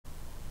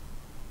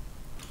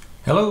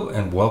Hello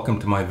and welcome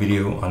to my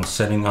video on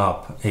setting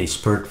up a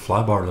Spirit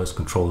Flybarless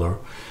controller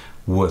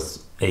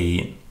with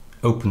a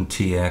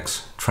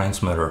OpenTx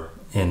transmitter.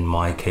 In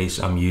my case,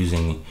 I'm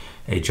using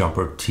a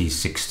Jumper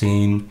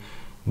T16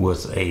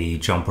 with a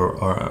Jumper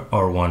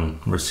R1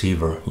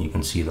 receiver. You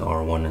can see the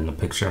R1 in the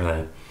picture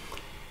there.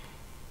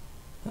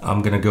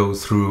 I'm going to go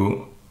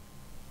through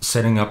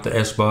setting up the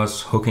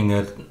S-Bus, hooking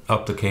it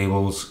up the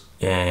cables,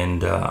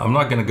 and I'm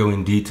not going to go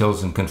in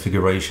details and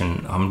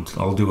configuration.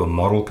 I'll do a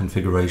model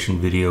configuration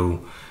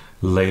video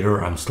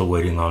later. I'm still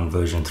waiting on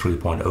version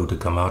 3.0 to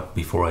come out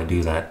before I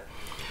do that.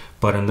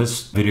 But in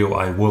this video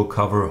I will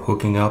cover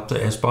hooking up the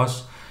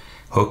S-Bus,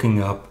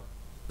 hooking up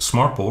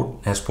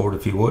SmartPort, S-Port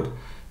if you would,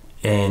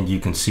 and you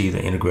can see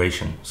the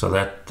integration. So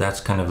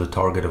that's kind of the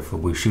target of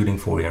what we're shooting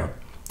for here.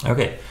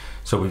 Okay,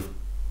 so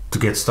to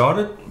get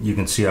started, you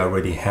can see I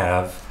already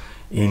have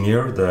in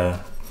here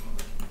the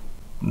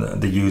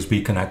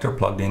USB connector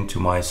plugged into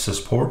my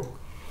sys port.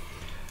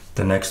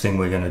 The next thing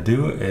we're going to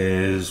do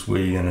is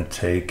we're going to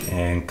take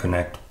and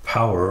connect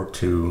power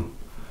to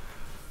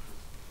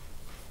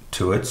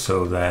it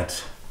so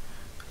that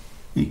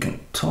we can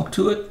talk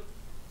to it.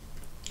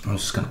 I'm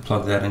just going to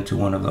plug that into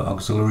one of the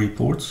auxiliary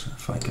ports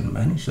if I can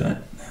manage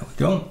that. There we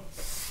go.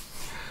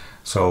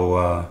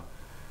 So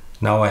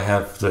now I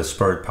have the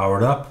Spirit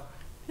powered up.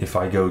 If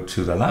I go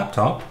to the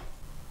laptop,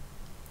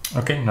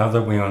 okay, now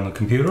that we're on the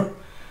computer,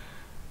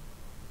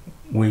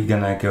 we're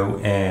gonna go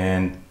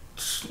and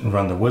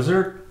run the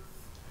wizard.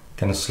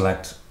 Gonna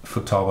select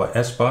Futaba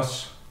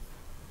S-Bus,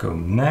 go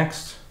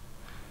next.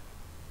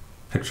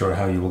 Picture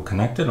how you will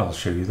connect it, I'll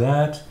show you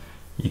that.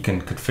 You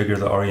can configure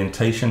the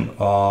orientation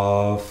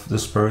of the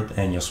Spirit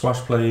and your swash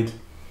plate.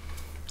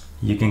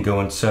 You can go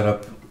and set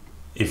up,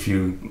 if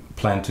you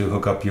plan to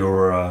hook up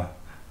your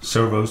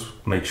servos,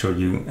 make sure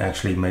you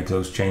actually make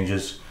those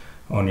changes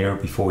on here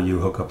before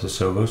you hook up the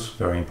servos,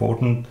 very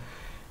important.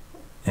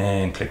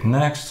 And click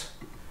next.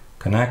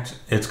 Connect.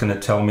 It's going to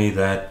tell me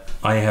that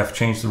I have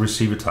changed the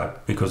receiver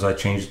type because I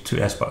changed it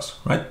to S-Bus,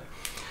 right?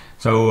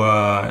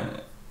 So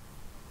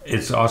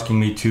it's asking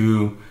me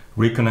to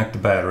reconnect the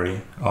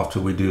battery after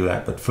we do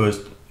that, but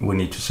first we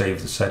need to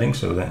save the settings.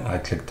 So then I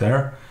click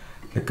there,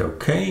 click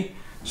OK.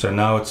 So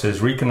now it says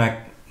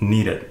reconnect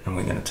needed, and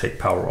we're going to take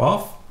power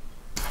off,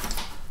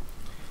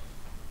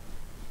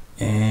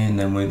 and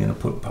then we're going to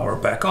put power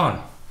back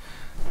on.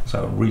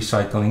 So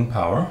recycling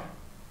power.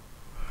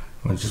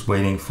 We're just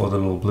waiting for the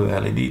little blue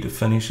LED to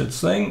finish its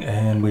thing,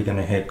 and we're going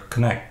to hit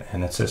connect,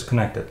 and it says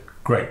connected.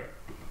 Great.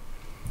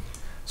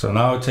 So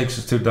now it takes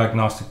us to the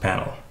diagnostic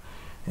panel,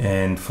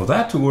 and for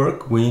that to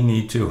work we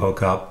need to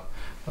hook up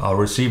our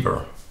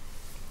receiver.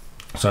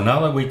 So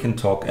now that we can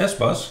talk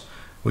S-Bus,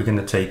 we're going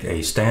to take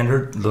a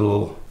standard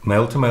little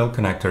male-to-male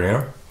connector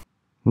here.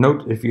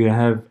 Note, if you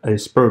have a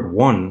Spirit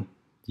 1,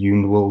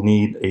 you will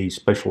need a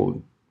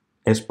special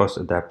S-Bus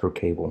adapter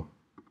cable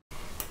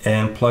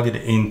and plug it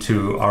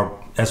into our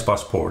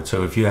S-Bus port.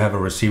 So if you have a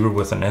receiver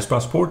with an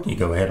S-Bus port, you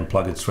go ahead and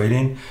plug it straight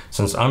in.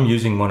 Since I'm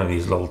using one of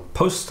these little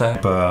post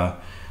type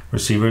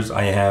receivers,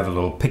 I have a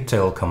little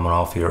pigtail coming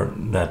off here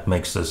that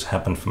makes this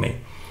happen for me.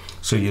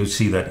 So you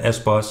see that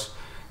S-Bus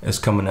is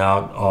coming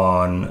out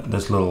on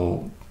this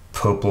little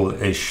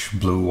purple-ish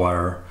blue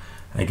wire,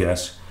 I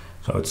guess.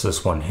 So it's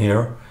this one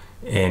here,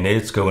 and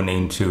it's going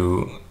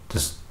into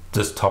this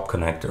top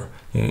connector.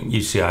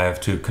 You see I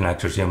have two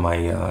connectors in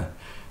my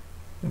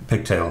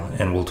pigtail,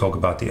 and we'll talk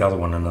about the other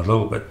one in a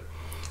little bit.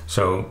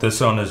 So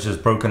this one is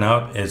just broken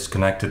out. It's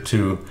connected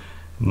to,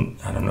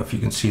 I don't know if you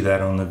can see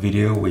that on the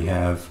video, we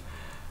have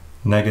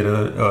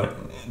negative,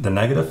 the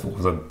negative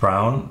or the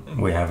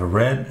brown, we have a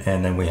red,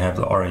 and then we have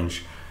the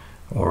orange,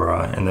 or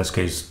in this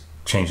case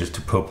changes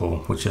to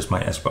purple, which is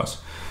my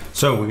S-Bus.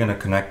 So we're going to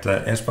connect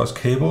the S-Bus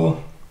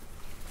cable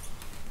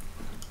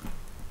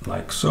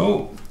like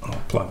so.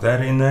 I'll plug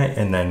that in there,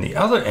 and then the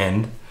other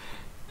end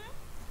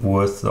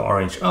with the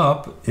orange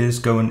up is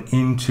going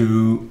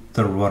into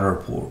the rudder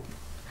port.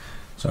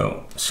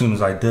 So as soon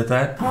as I did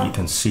that, you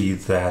can see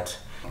that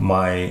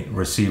my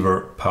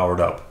receiver powered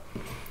up.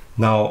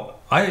 Now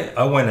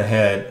I went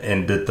ahead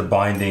and did the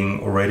binding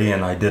already,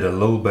 and I did a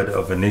little bit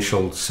of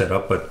initial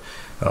setup, but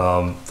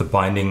the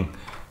binding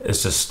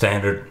is a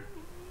standard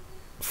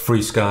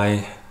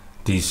FreeSky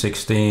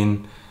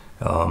D16.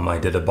 I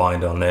did a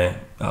bind on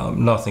there,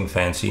 nothing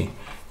fancy.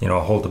 You know,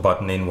 hold the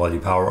button in while you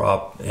power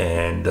up,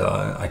 and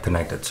I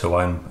connect it, so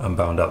I'm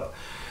bound up.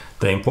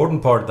 The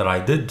important part that I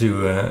did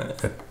do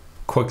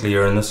quickly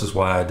here, and this is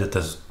why I did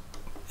this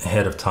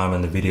ahead of time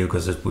in the video,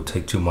 because it would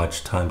take too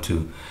much time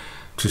to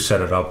set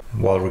it up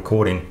while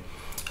recording.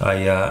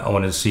 I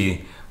wanted to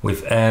see,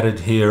 we've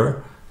added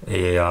here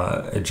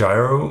a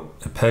gyro,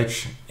 a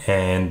pitch,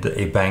 and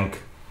a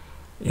bank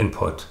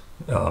input.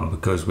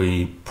 Because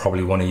we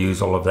probably want to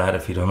use all of that.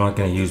 If you're not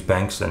going to use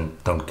banks, then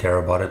don't care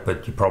about it,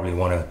 but you probably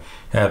want to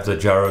have the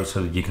gyro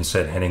so that you can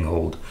set heading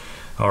hold.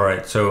 All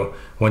right, so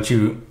once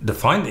you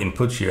define the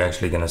inputs, you're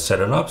actually going to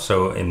set it up.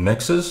 So in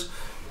mixes,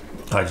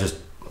 I just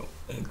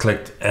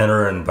clicked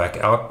enter and back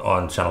out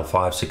on channel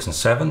 5, 6, and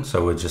 7.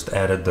 So we just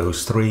added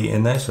those three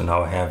in there. So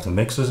now I have the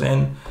mixes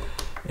in,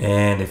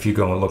 And if you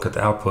go and look at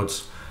the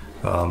outputs,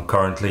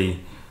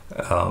 currently,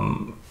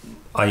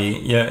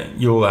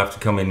 you'll have to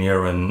come in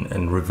here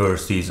and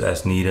reverse these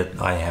as needed.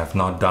 I have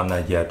not done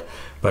that yet,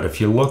 but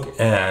if you look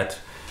at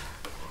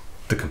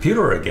the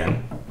computer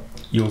again,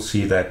 you'll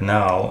see that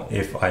now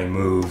if I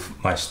move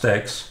my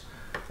sticks,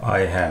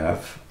 I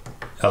have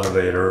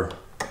elevator.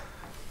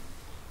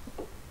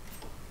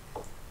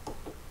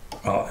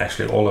 Well,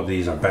 actually all of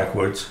these are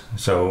backwards,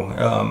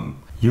 so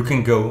you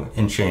can go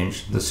and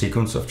change the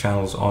sequence of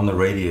channels on the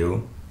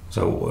radio,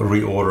 so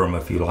reorder them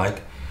if you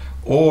like,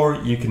 or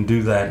you can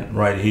do that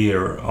right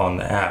here on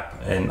the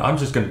app. And I'm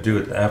just going to do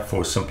it the app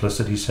for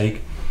simplicity's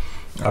sake.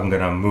 I'm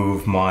going to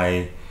move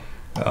my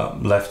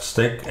left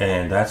stick,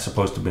 and that's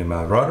supposed to be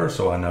my rudder,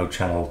 so I know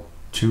channel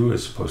 2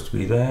 is supposed to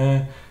be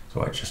there,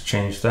 so I just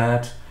changed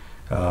that.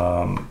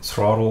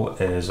 Throttle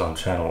is on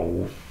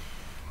channel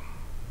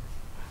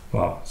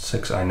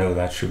 6. I know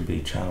that should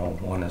be channel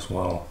 1 as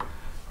well.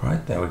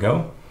 Right, there we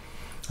go.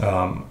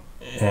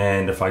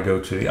 And if I go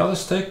to the other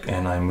stick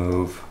and I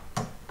move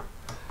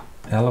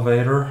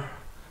elevator,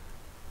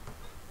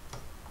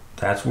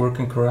 that's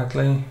working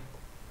correctly,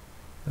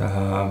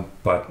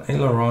 but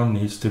aileron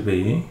needs to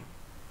be,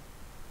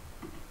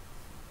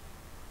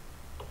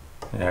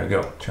 there we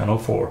go, channel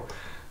 4.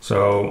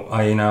 So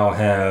I now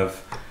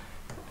have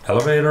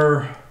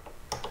elevator,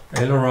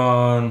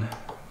 aileron,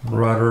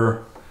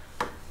 rudder,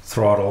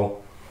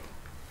 throttle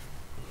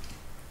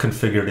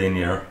configured in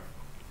here.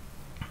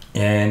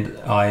 And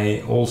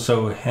I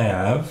also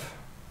have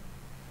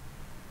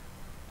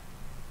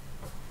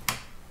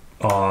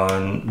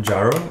on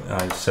gyro,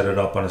 I set it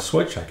up on a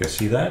switch, I can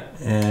see that,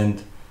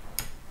 and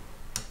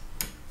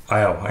I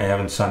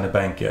haven't signed a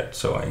bank yet,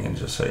 so I can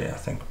just say,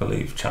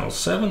 believe channel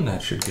 7,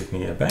 that should give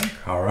me a bank.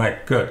 All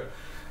right, good.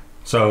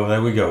 So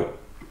there we go.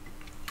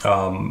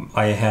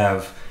 I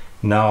have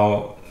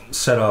now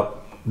set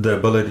up the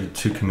ability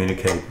to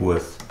communicate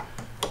with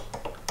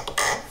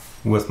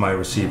my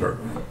receiver.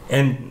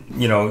 And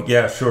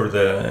yeah, sure,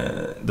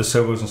 the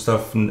servos and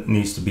stuff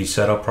needs to be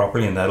set up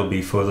properly, and that'll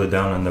be further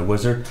down in the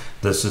wizard.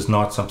 This is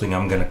not something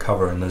I'm going to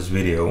cover in this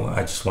video.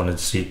 I just wanted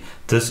to see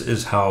this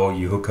is how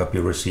you hook up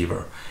your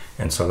receiver,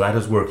 and so that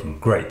is working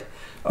great.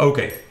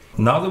 Okay,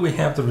 now that we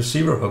have the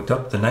receiver hooked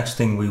up, the next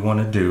thing we want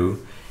to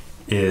do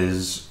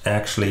is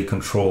actually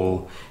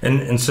control,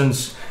 and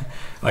since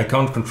I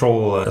can't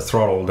control the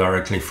throttle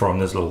directly from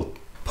this little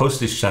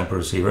postage stamp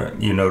receiver,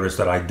 you notice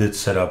that I did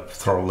set up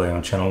throttle there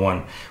on channel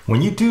 1.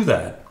 When you do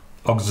that,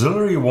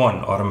 auxiliary 1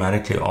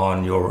 automatically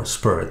on your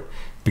Spirit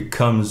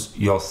becomes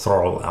your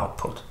throttle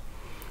output.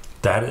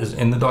 That is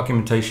in the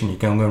documentation. You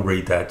can go and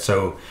read that.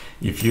 So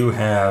if you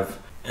have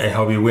a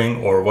hobby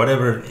wing or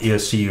whatever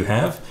ESC you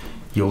have,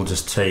 you'll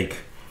just take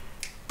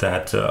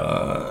that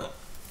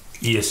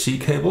ESC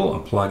cable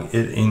and plug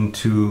it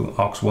into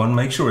aux 1.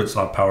 Make sure it's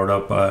not powered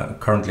up.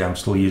 Currently I'm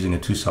still using a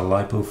 2-cell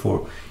LiPo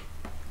for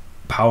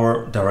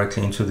power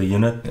directly into the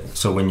unit.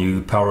 So when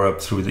you power up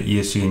through the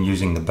ESC and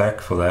using the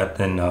back for that,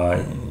 then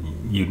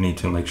you need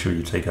to make sure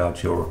you take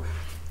out your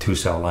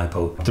 2-cell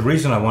LiPo. The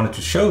reason I wanted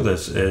to show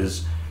this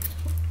is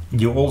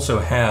you also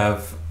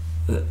have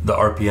the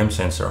RPM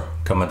sensor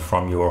coming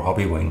from your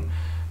hobby wing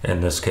in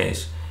this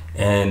case,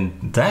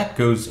 and that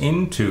goes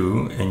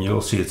into, and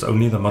you'll see it's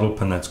only the metal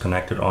pin that's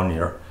connected on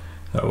here.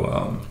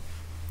 So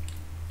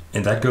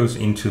and that goes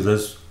into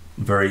this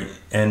very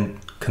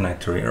end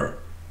connector here,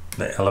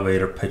 the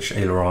elevator pitch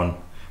aileron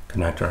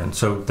connector, and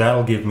so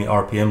that'll give me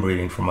RPM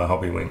reading from my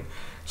hobby wing.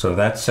 So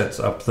that sets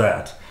up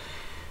that.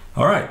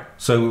 All right,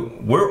 so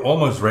we're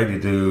almost ready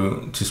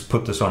to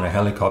put this on a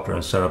helicopter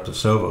and set up the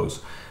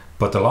servos.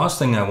 But the last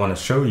thing I want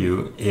to show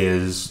you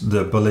is the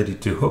ability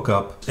to hook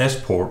up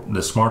S-port,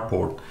 the smart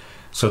port,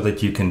 so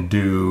that you can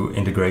do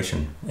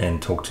integration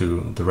and talk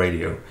to the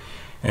radio.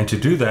 And to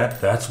do that,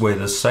 that's where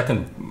the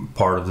second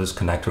part of this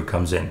connector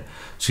comes in.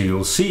 So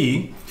you'll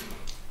see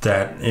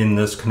that in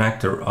this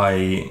connector,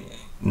 I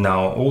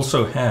now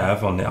also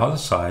have on the other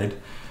side,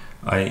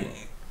 I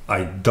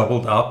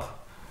doubled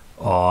up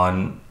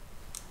on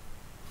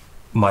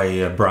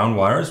my brown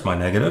wires, my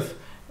negative,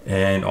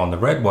 and on the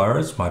red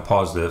wires, my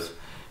positive.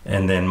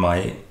 And then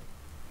my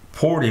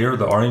port here,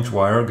 the orange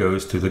wire,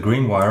 goes to the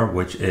green wire,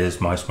 which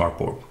is my smart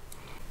port.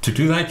 To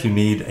do that, you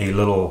need a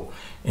little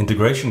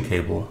integration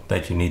cable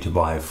that you need to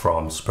buy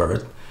from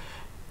Spirit.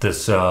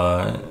 This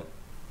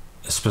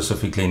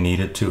specifically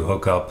needed to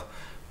hook up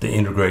the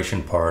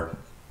integration part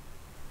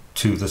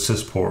to the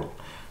sys port.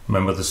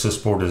 Remember, the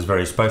sys port is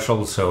very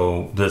special,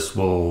 so this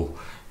will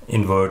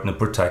invert and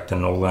protect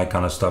and all that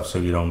kind of stuff, so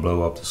you don't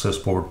blow up the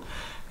sys port.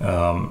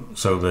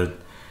 So the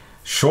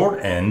short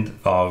end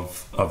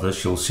of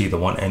this, you'll see the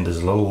one end is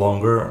a little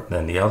longer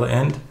than the other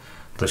end.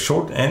 The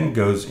short end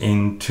goes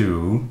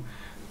into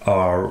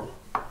our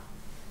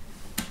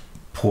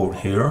port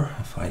here,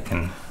 if I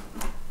can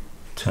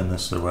turn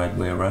this the right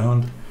way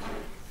around,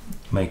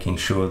 making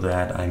sure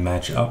that I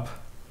match up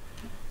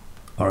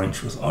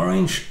orange with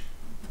orange.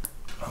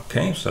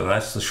 Okay, so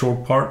that's the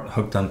short part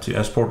hooked onto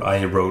S-port.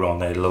 I wrote on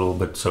that a little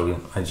bit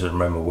so I just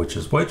remember which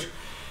is which.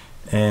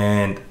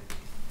 And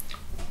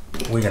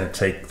we're going to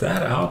take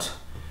that out,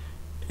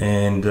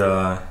 and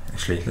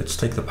actually let's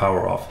take the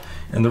power off.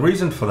 And the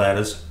reason for that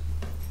is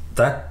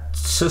that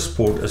sys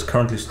port is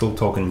currently still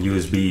talking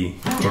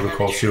USB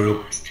protocol,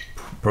 serial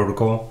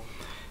protocol,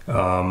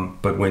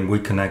 but when we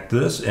connect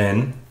this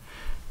in,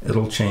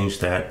 it'll change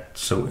that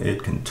so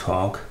it can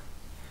talk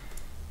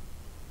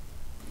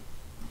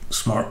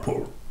smart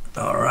port.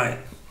 All right,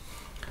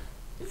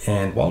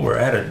 and while we're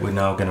at it, we're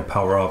now going to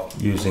power up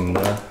using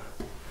the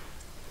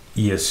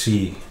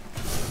ESC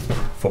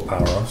for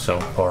power off. So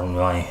pardon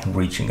my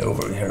reaching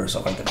over here, so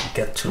I'm going to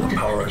get to the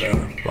power there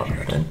and plug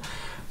that in.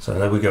 So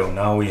there we go.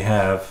 Now we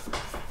have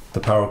the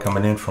power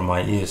coming in from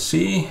my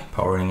ESC,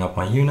 powering up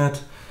my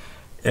unit.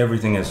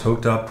 Everything is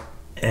hooked up,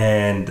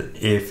 and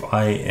if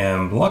I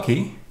am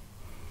lucky,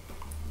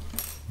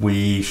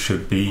 we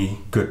should be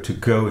good to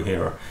go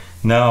here.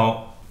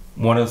 Now,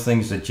 one of the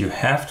things that you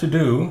have to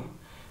do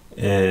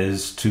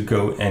is to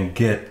go and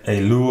get a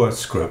Lua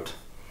script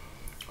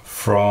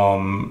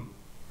from,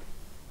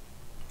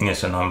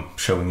 yes, and I'm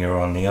showing you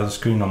on the other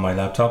screen on my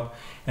laptop,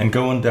 and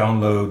go and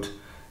download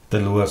the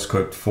Lua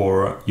script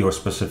for your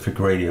specific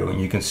radio. And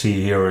you can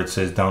see here it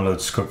says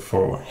download script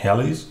for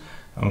helis.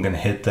 I'm going to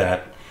hit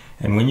that,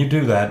 and when you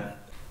do that,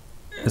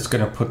 it's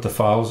going to put the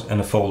files in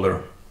a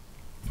folder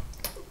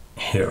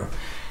here,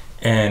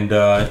 and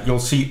you'll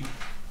see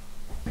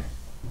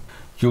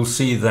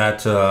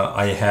that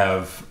I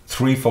have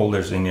 3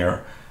 folders in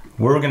here.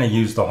 We're going to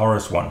use the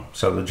Horus one,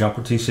 so the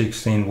Jumper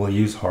T16 will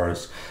use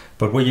Horus.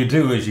 But what you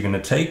do is you're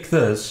going to take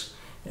this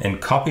and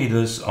copy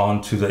this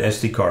onto the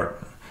SD card.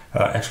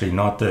 Actually,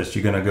 not this.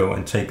 You're going to go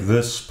and take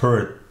this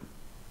Spirit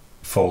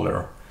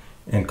folder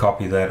and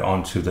copy that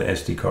onto the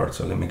SD card.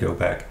 So let me go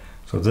back.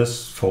 So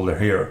this folder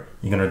here,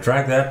 you're going to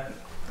drag that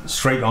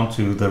straight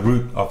onto the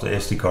root of the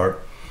SD card.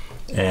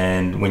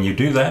 And when you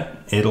do that,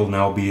 it'll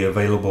now be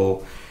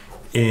available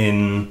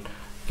in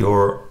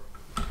your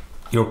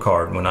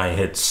card. When I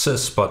hit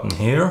sys button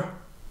here,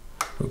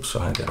 oops,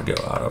 I gotta go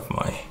out of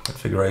my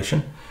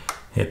configuration,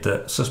 hit the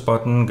sys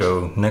button,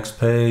 go next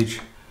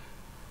page,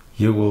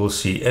 you will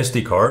see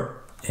SD card,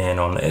 and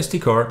on the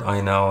SD card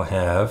I now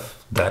have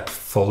that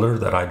folder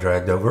that I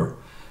dragged over,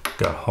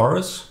 got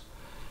Horus,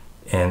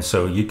 and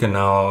so you can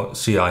now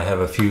see I have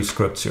a few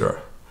scripts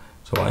here,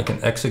 so I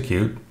can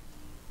execute.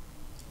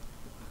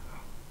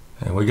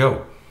 There we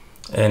go.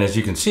 And as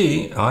you can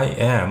see, I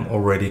am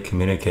already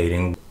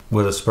communicating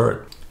with a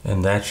Spirit,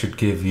 and that should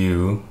give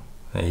you,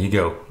 there you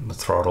go, the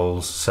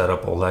throttles,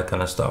 setup, all that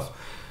kind of stuff.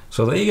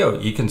 So there you go.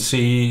 You can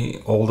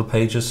see all the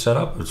pages set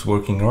up. It's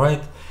working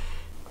right.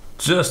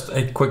 Just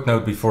a quick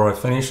note before I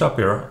finish up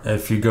here.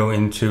 If you go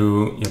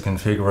into your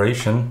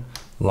configuration,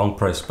 long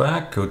press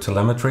back, go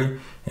telemetry,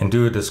 and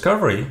do a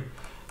discovery,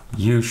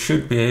 you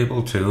should be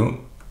able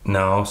to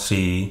now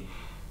see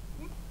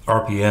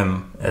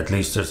RPM. At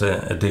least there's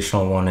an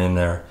additional one in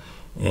there.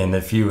 And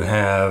if you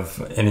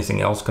have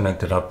anything else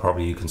connected up,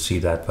 probably you can see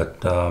that.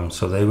 But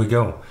so there we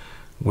go.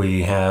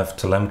 We have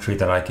telemetry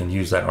that I can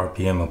use that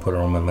RPM and put it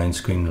on my main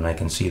screen, and I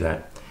can see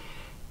that.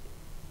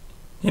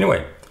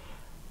 Anyway,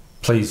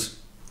 please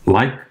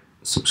like,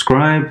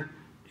 subscribe,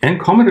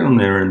 and comment on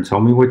there and tell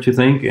me what you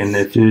think. And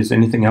if there's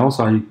anything else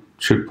I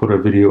should put a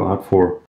video out for.